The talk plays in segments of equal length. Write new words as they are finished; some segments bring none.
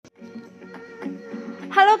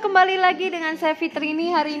kembali lagi dengan saya Fitrini.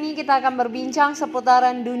 Hari ini kita akan berbincang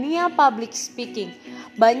seputaran dunia public speaking.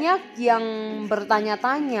 Banyak yang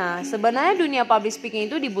bertanya-tanya, sebenarnya dunia public speaking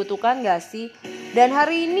itu dibutuhkan gak sih? Dan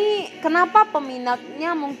hari ini kenapa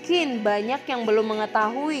peminatnya mungkin banyak yang belum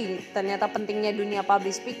mengetahui ternyata pentingnya dunia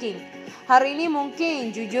public speaking. Hari ini mungkin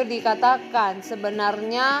jujur dikatakan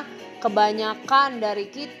sebenarnya kebanyakan dari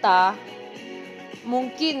kita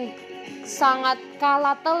mungkin sangat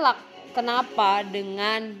kalah telak. Kenapa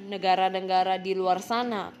dengan negara-negara di luar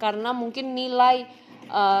sana? Karena mungkin nilai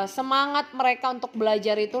semangat mereka untuk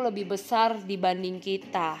belajar itu lebih besar dibanding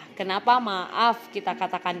kita. Kenapa? Maaf kita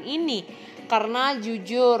katakan ini, karena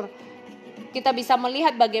jujur kita bisa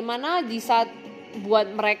melihat bagaimana di saat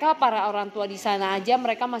buat mereka para orang tua di sana aja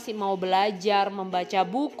mereka masih mau belajar, membaca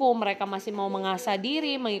buku, mereka masih mau mengasah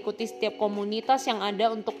diri, mengikuti setiap komunitas yang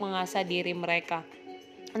ada untuk mengasah diri mereka.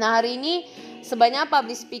 Nah, hari ini sebenarnya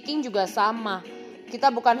public speaking juga sama. Kita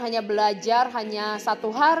bukan hanya belajar hanya 1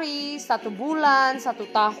 hari, 1 bulan, 1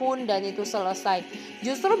 tahun dan itu selesai.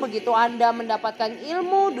 Justru begitu Anda mendapatkan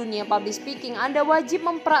ilmu dunia public speaking, Anda wajib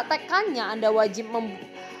mempraktekkannya, Anda wajib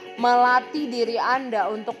melatih diri Anda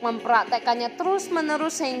untuk mempraktekkannya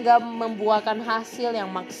terus-menerus sehingga membuahkan hasil yang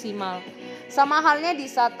maksimal. Sama halnya di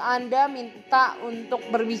saat Anda minta untuk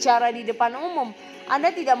berbicara di depan umum,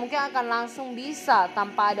 Anda tidak mungkin akan langsung bisa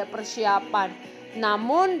tanpa ada persiapan.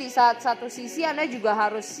 Namun di saat satu sisi Anda juga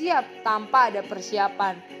harus siap tanpa ada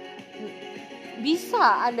persiapan.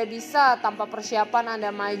 Anda bisa tanpa persiapan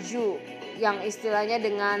Anda maju, yang istilahnya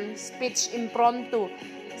dengan speech impromptu.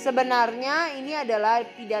 Sebenarnya ini adalah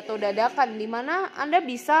pidato dadakan di mana Anda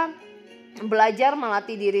bisa belajar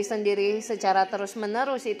melatih diri sendiri secara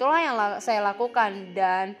terus-menerus. Itulah yang saya lakukan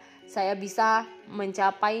dan saya bisa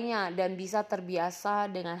mencapainya dan bisa terbiasa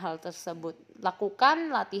dengan hal tersebut.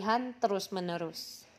 Lakukan latihan terus-menerus.